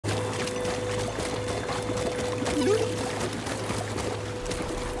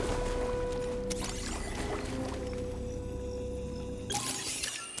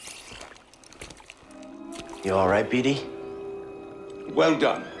You all right, BD? Well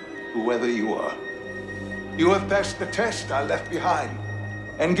done, whoever you are. You have passed the test I left behind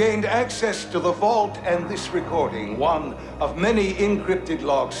and gained access to the vault and this recording, one of many encrypted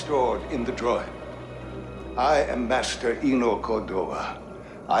logs stored in the droid. I am Master Eno Cordova.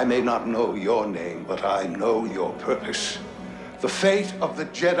 I may not know your name, but I know your purpose. The fate of the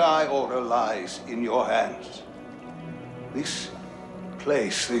Jedi Order lies in your hands. This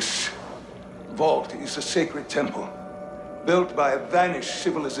place, this vault, is a sacred temple, built by a vanished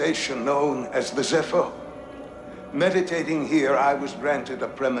civilization known as the Zepho. Meditating here, I was granted a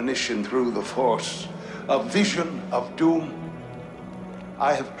premonition through the Force, a vision of doom.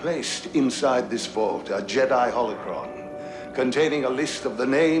 I have placed inside this vault a Jedi holocron containing a list of the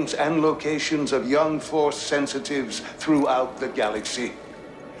names and locations of young Force sensitives throughout the galaxy.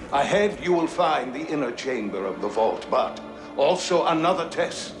 Ahead, you will find the inner chamber of the vault, but also another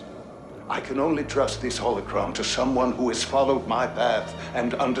test. I can only trust this holocron to someone who has followed my path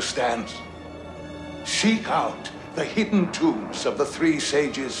and understands. Seek out the hidden tombs of the three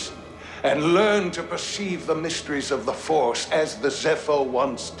sages and learn to perceive the mysteries of the Force as the Zepho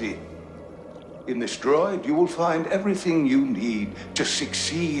once did. In this droid, you will find everything you need to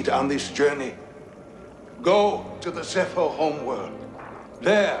succeed on this journey. Go to the Zepho homeworld.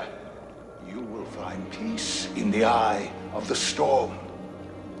 There, you will find peace in the eye of the storm.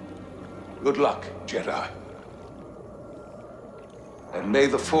 Good luck, Jedi. And may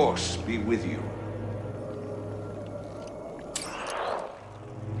the Force be with you.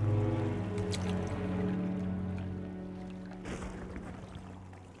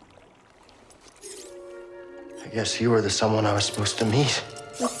 I guess you were the someone I was supposed to meet.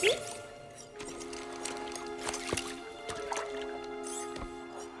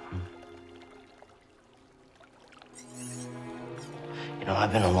 You know,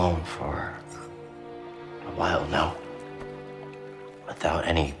 I've been alone for a while now. Without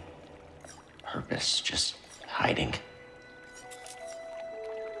any purpose, just hiding.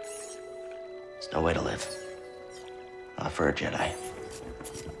 There's no way to live. Not for a Jedi.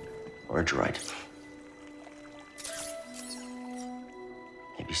 Or a droid.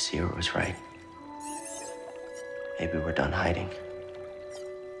 Maybe Seer was right. Maybe we're done hiding.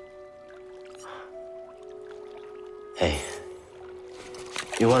 Hey,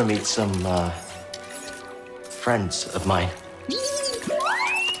 you want to meet some, friends of mine?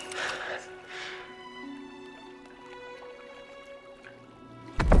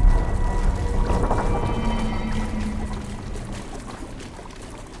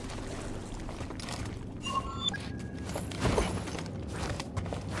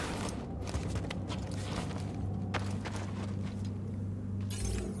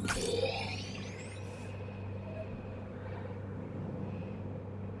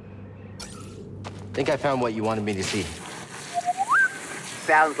 I think I found what you wanted me to see.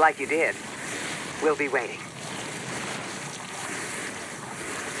 Sounds like you did. We'll be waiting.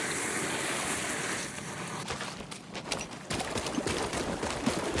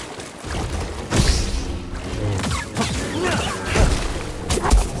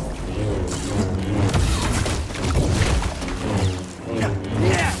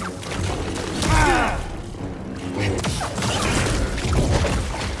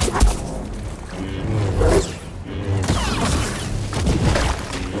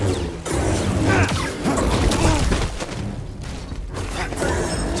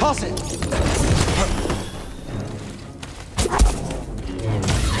 Toss it!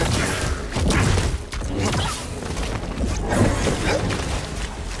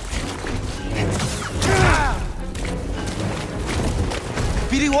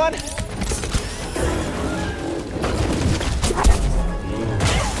 BD1?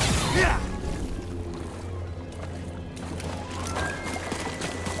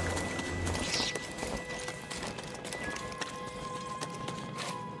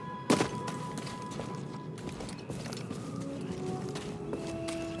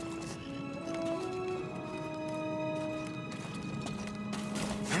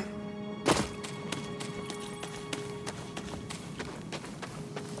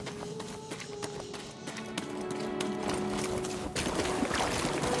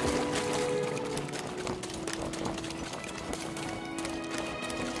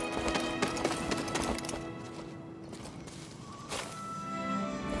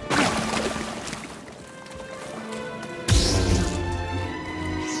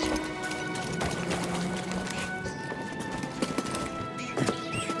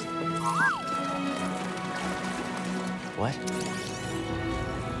 What?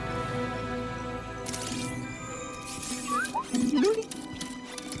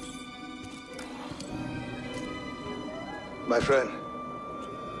 My friend,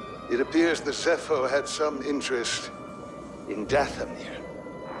 it appears the Zepho had some interest in Dathomir.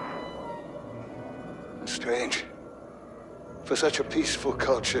 Strange. For such a peaceful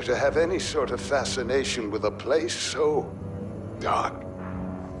culture to have any sort of fascination with a place so dark.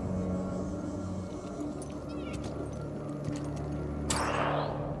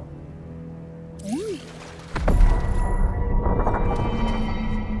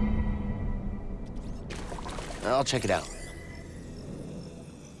 I'll check it out.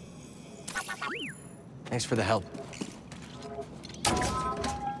 Thanks for the help.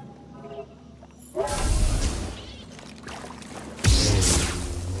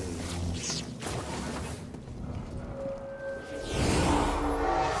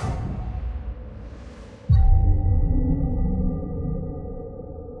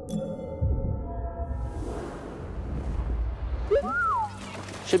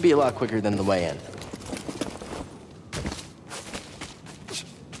 Should be a lot quicker than the way in.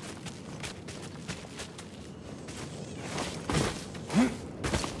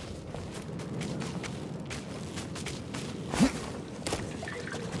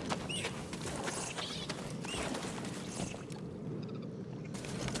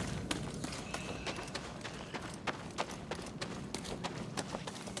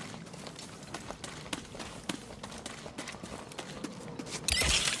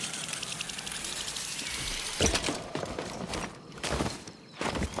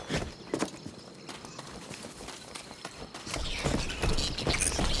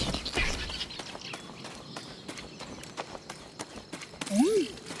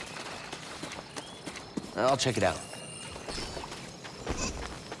 I'll check it out.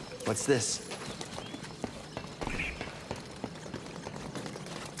 What's this?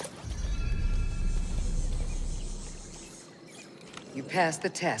 You passed the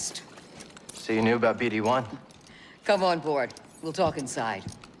test. So you knew about BD1? Come on board. We'll talk inside.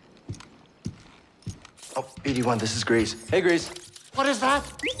 Oh, BD1, this is Grease. Hey, Grease. What is that?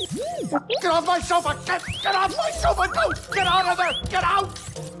 Get off my sofa! Get off my sofa! Don't! Get out of there! Get out!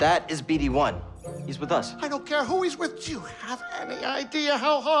 That is BD1. He's with us. I don't care who he's with. Do you have any idea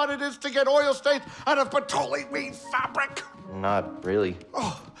how hard it is to get oil stains out of petroleum fabric? Not really.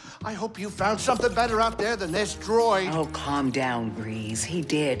 Oh, I hope you found something better out there than this droid. Oh, calm down, Grease. He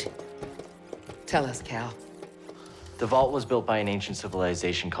did. Tell us, Cal. The vault was built by an ancient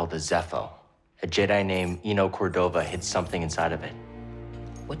civilization called the Zepho. A Jedi named Eno Cordova hid something inside of it.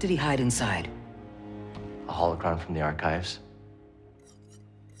 What did he hide inside? A holocron from the archives.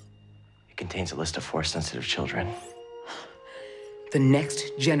 It contains a list of Force-sensitive children. The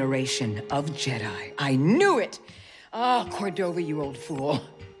next generation of Jedi. I knew it! Oh, Cordova, you old fool.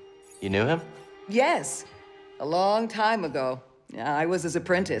 You knew him? Yes, a long time ago. I was his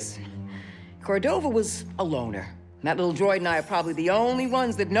apprentice. Cordova was a loner. That little droid and I are probably the only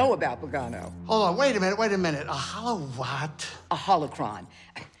ones that know about Pagano. Hold on, wait a minute. A hollow what? A holocron.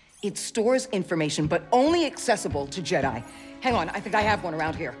 It stores information, but only accessible to Jedi. Hang on, I think I have one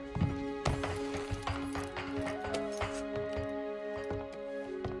around here.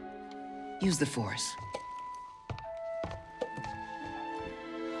 Use the Force.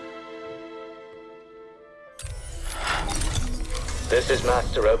 This is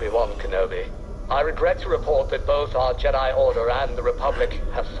Master Obi-Wan Kenobi. I regret to report that both our Jedi Order and the Republic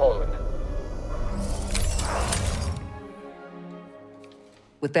have fallen.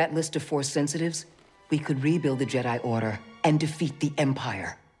 With that list of Force sensitives, we could rebuild the Jedi Order and defeat the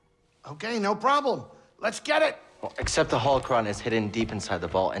Empire. Okay, no problem. Let's get it. Well, except the holocron is hidden deep inside the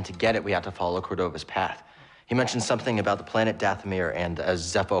vault, and to get it, we have to follow Cordova's path. He mentioned something about the planet Dathomir and a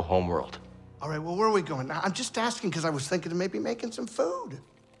Zepho homeworld. All right, well, where are we going? I'm just asking because I was thinking of maybe making some food.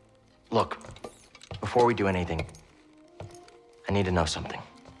 Look, before we do anything, I need to know something.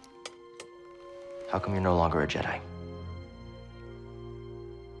 How come you're no longer a Jedi?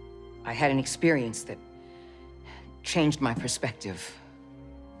 I had an experience that changed my perspective.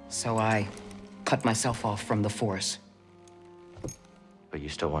 So I cut myself off from the Force. But you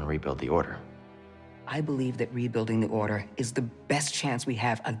still want to rebuild the Order. I believe that rebuilding the Order is the best chance we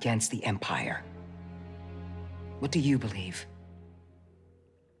have against the Empire. What do you believe?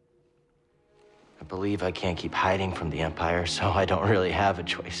 I believe I can't keep hiding from the Empire, so I don't really have a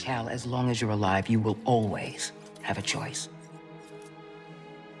choice. Cal, as long as you're alive, you will always have a choice.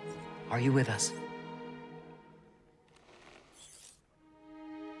 Are you with us?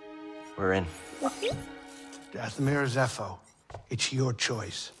 We're in. Dathomir or Zepho, it's your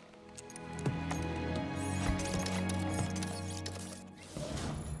choice.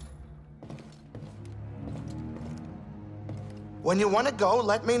 When you want to go,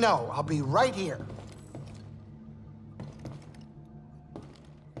 let me know. I'll be right here.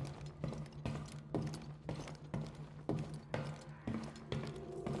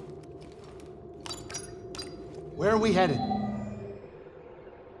 Where are we headed?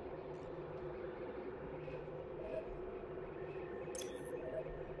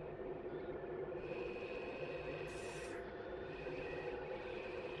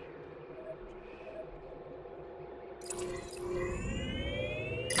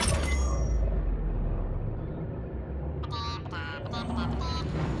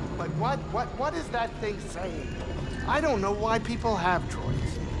 But what is that thing saying? I don't know why people have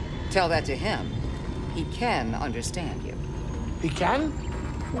droids. Tell that to him. He can understand you. He can?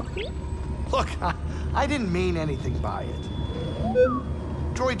 Look, I didn't mean anything by it.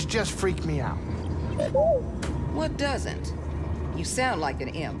 Droids just freak me out. What doesn't? You sound like an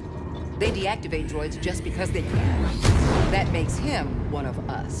imp. They deactivate droids just because they can. That makes him one of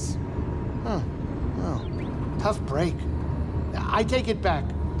us. Huh. Well, tough break. I take it back.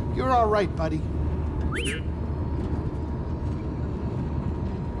 You're all right, buddy.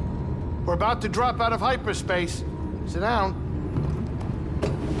 We're about to drop out of hyperspace. Sit down.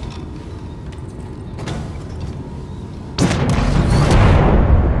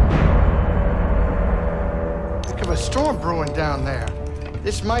 Heck of a storm brewing down there.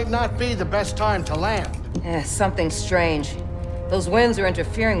 This might not be the best time to land. Something strange. Those winds are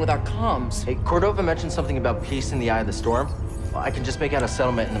interfering with our comms. Hey, Cordova mentioned something about peace in the eye of the storm. Well, I can just make out a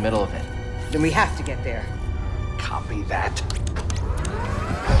settlement in the middle of it. Then we have to get there. Copy that.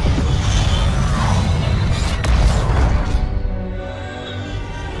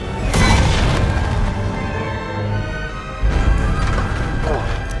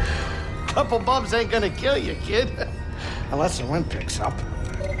 Couple bumps ain't gonna kill you, kid. Unless the wind picks up.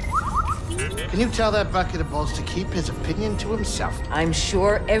 Can you tell that bucket of balls to keep his opinion to himself? I'm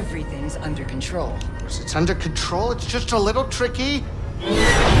sure everything's under control. It's under control, it's just a little tricky.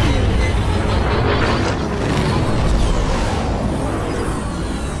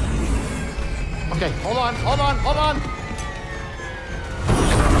 Okay, hold on.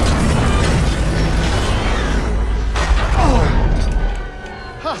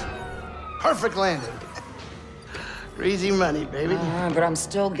 Perfect landing. Easy money, baby. But I'm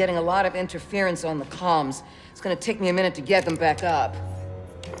still getting a lot of interference on the comms. It's gonna take me a minute to get them back up.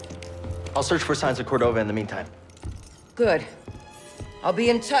 I'll search for signs of Cordova in the meantime. Good. I'll be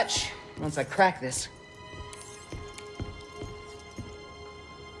in touch once I crack this.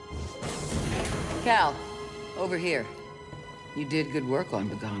 Cal, over here. You did good work on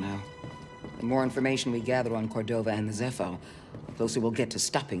Bogano. The more information we gather on Cordova and the Zepho, the closer we'll get to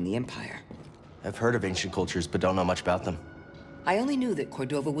stopping the Empire. I've heard of ancient cultures, but don't know much about them. I only knew that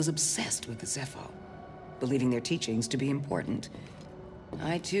Cordova was obsessed with the Zepho, believing their teachings to be important.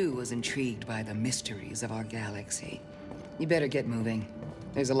 I, too, was intrigued by the mysteries of our galaxy. You better get moving.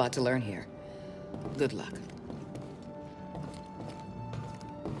 There's a lot to learn here. Good luck.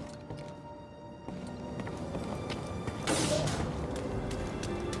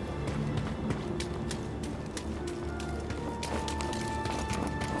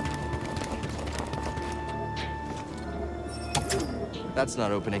 That's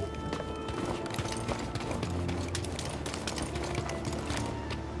not opening.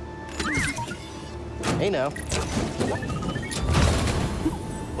 Hey now.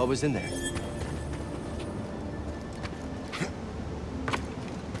 What was in there?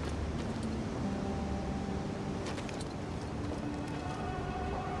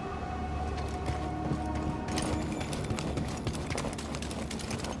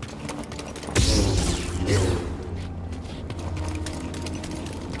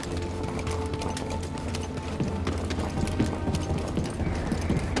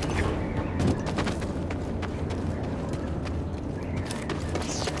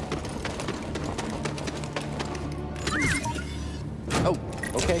 Oh,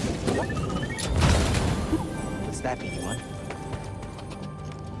 okay. What's that, BD1?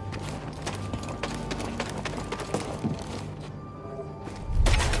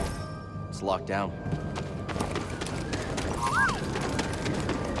 It's locked down.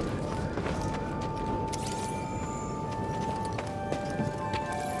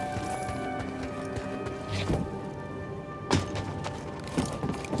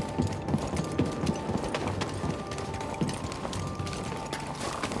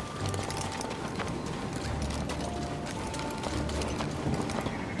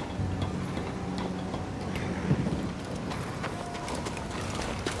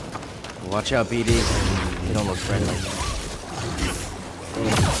 Watch out, BD. They don't look friendly.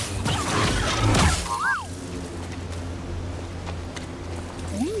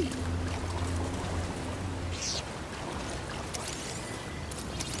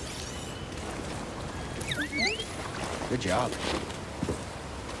 Good job.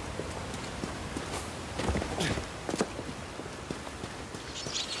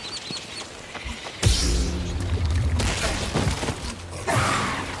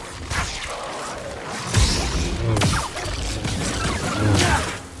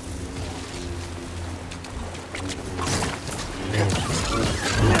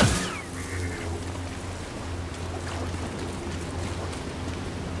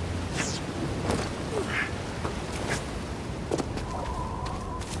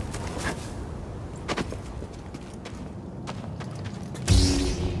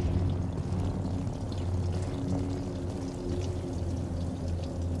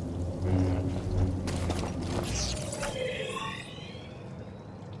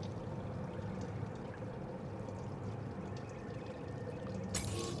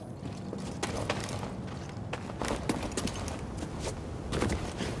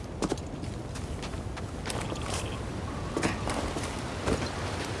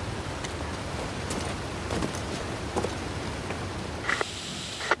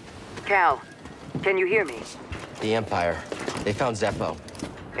 Cal, can you hear me? The Empire. They found Zepho.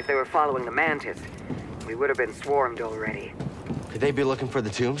 If they were following the Mantis, we would have been swarmed already. Could they be looking for the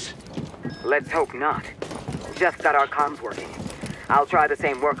tombs? Let's hope not. Just got our comms working. I'll try the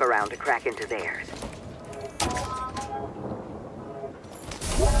same workaround to crack into theirs.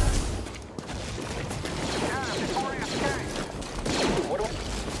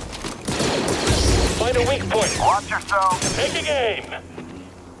 Find a weak point. Watch yourself. Take a game.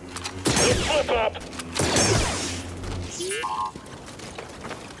 Let's flip up.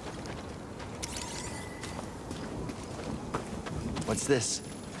 What's this?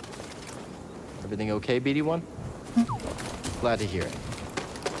 Everything okay, BD-1? Glad to hear it.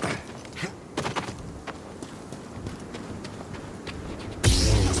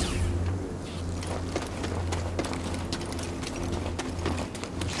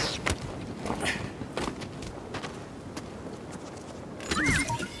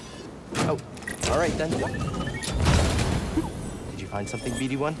 Oh, all right then. Did you find something,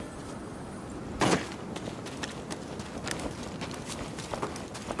 BD-1?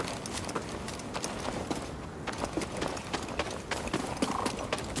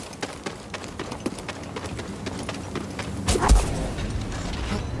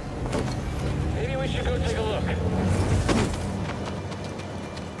 Maybe we should go take a look.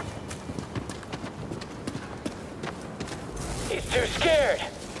 He's too scared.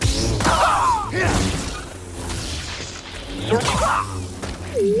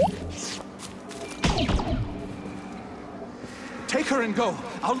 Take her and go.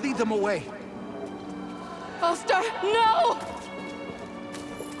 I'll lead them away. Foster, no!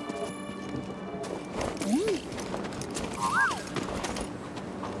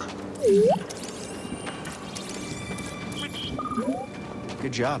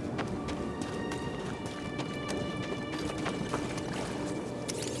 Good job.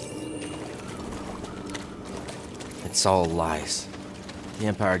 It's all lies. The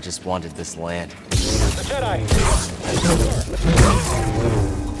Empire just wanted this land. The Jedi!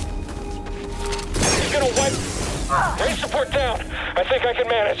 He's gonna wipe... Range support down. I think I can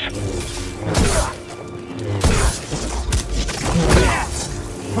manage.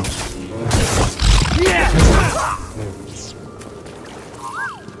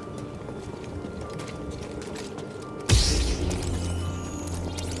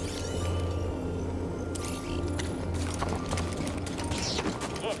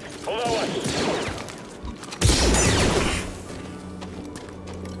 Look, below us.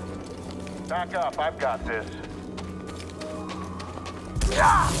 Back up, I've got this.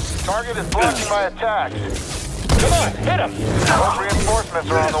 Target is blocking my attacks. Come on, hit him! Those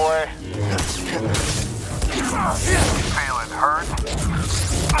reinforcements are on the way. Feeling hurt?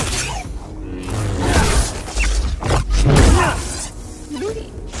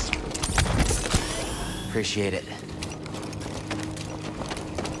 Appreciate it.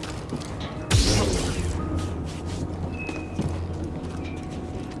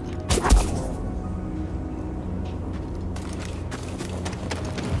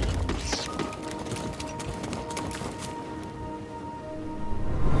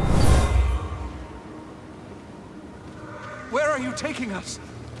 Where are you taking us?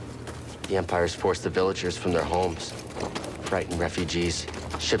 The Empire's forced the villagers from their homes. Frightened refugees,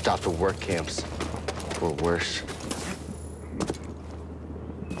 shipped off to work camps. Or worse.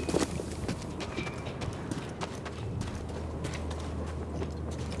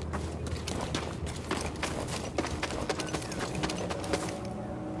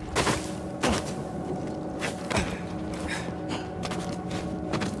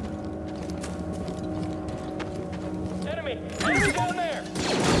 Enemy! Enemy down there!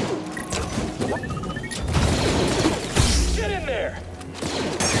 Get in there!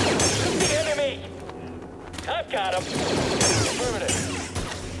 Shoot the enemy! I've got him! Affirmative.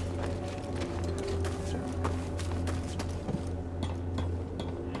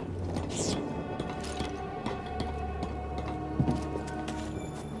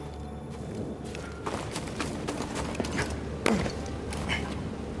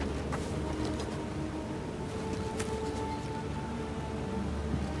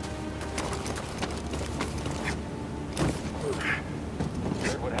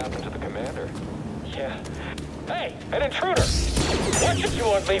 Heard what happened to the commander? Yeah. Hey, an intruder! Watch if you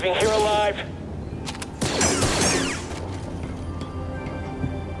aren't leaving here alive!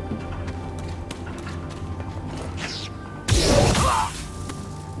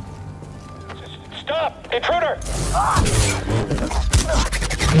 Stop! Intruder!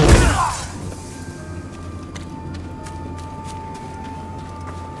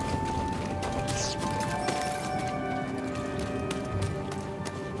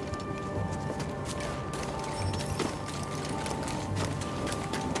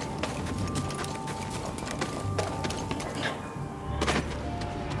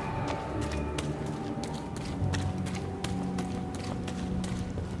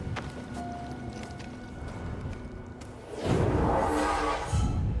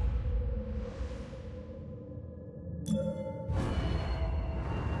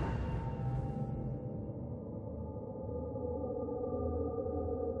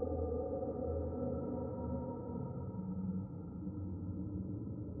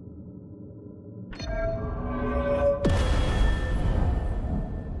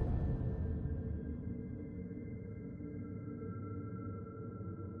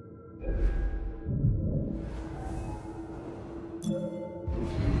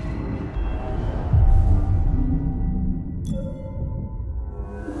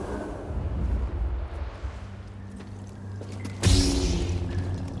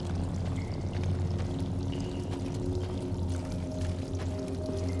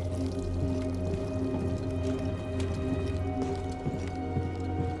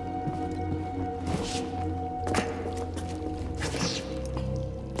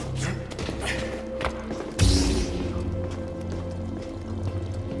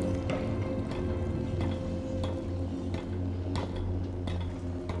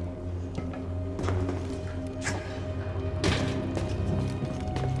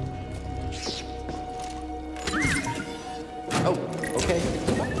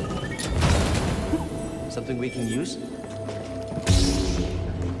 Something we can use?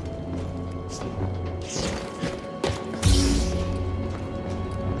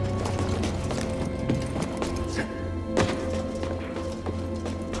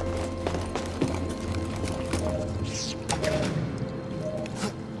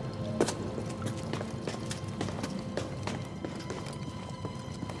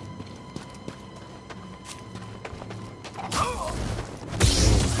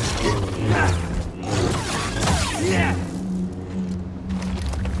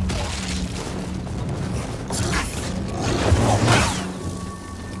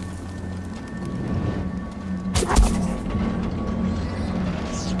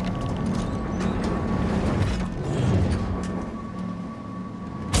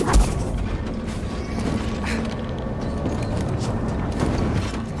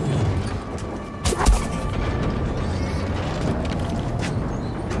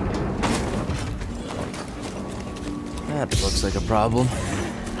 That looks like a problem.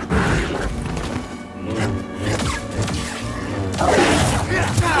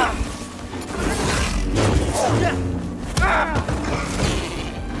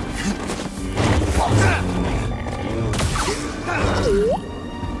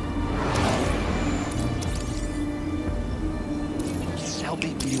 Help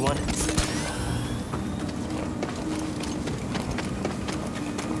me, BD1.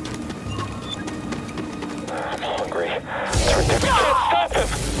 Stop him!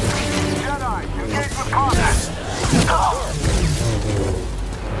 Jedi, engage with caution.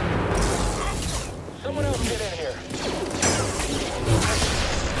 Someone else get in here.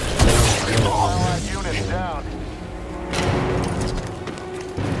 Allied units down.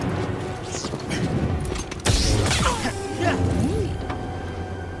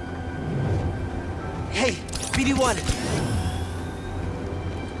 Hey, BD1!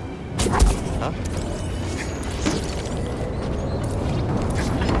 Huh?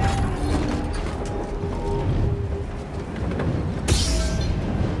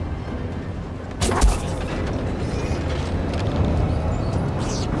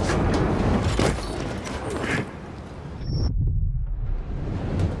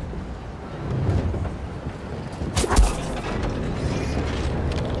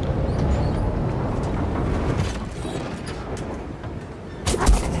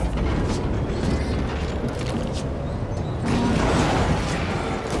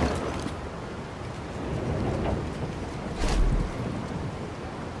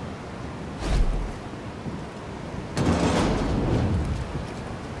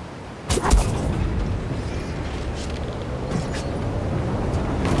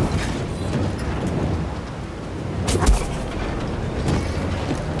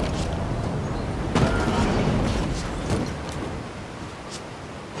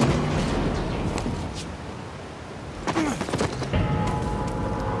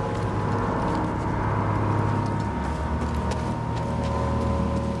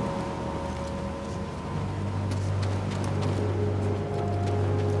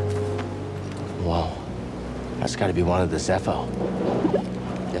 Whoa. That's gotta be one of the Zepho.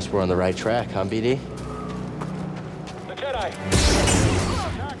 Guess we're on the right track, huh, BD? The Jedi!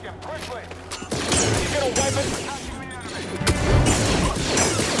 Attack him, quickly. He's gonna wipe it!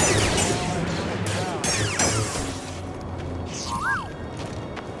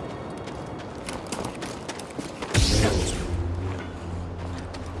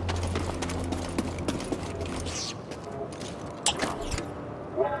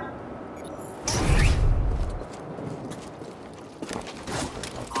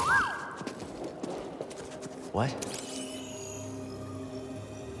 What?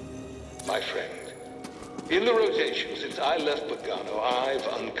 My friend, in the rotation since I left Bogano, I've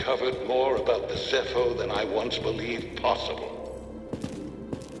uncovered more about the Zepho than I once believed possible.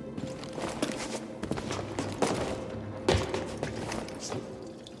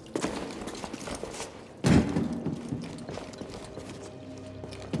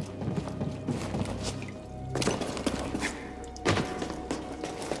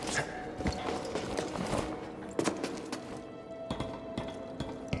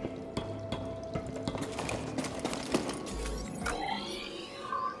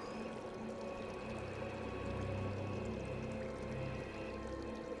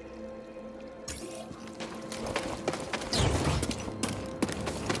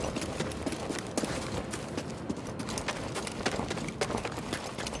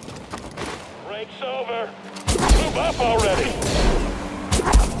 Break's over. Move up already!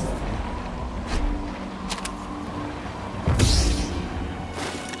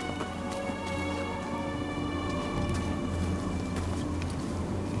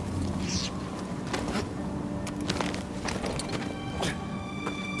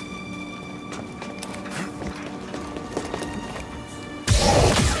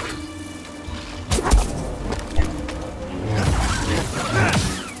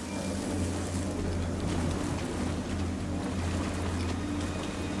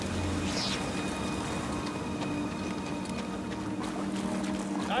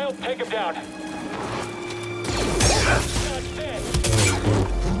 Take him down. Not dead.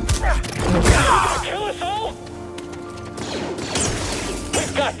 Kill us all?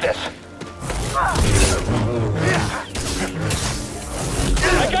 We've got this.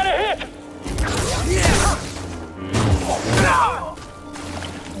 I got a hit!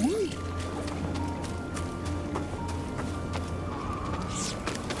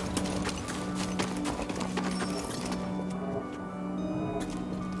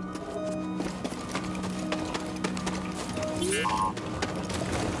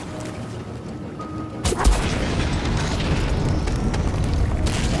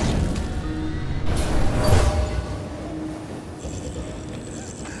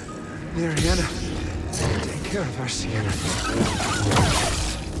 Mariana, take care of our Sienna.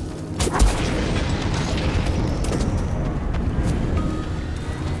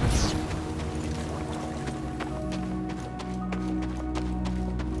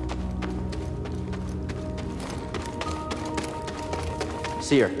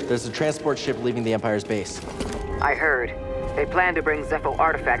 Seer, there's a transport ship leaving the Empire's base. I heard. They plan to bring Zepho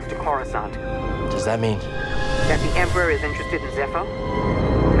artifacts to Coruscant. Does that mean? That the Emperor is interested in Zepho?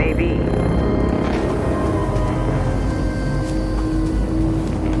 Maybe.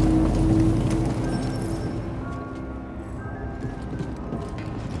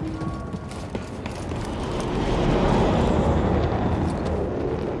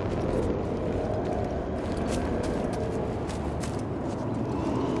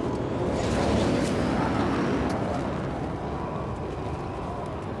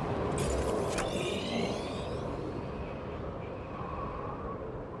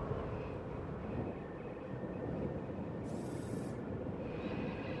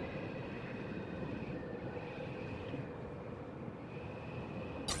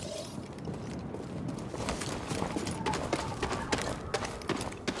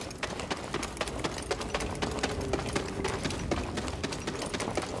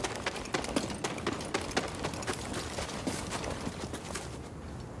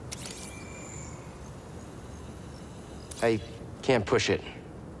 I can't push it.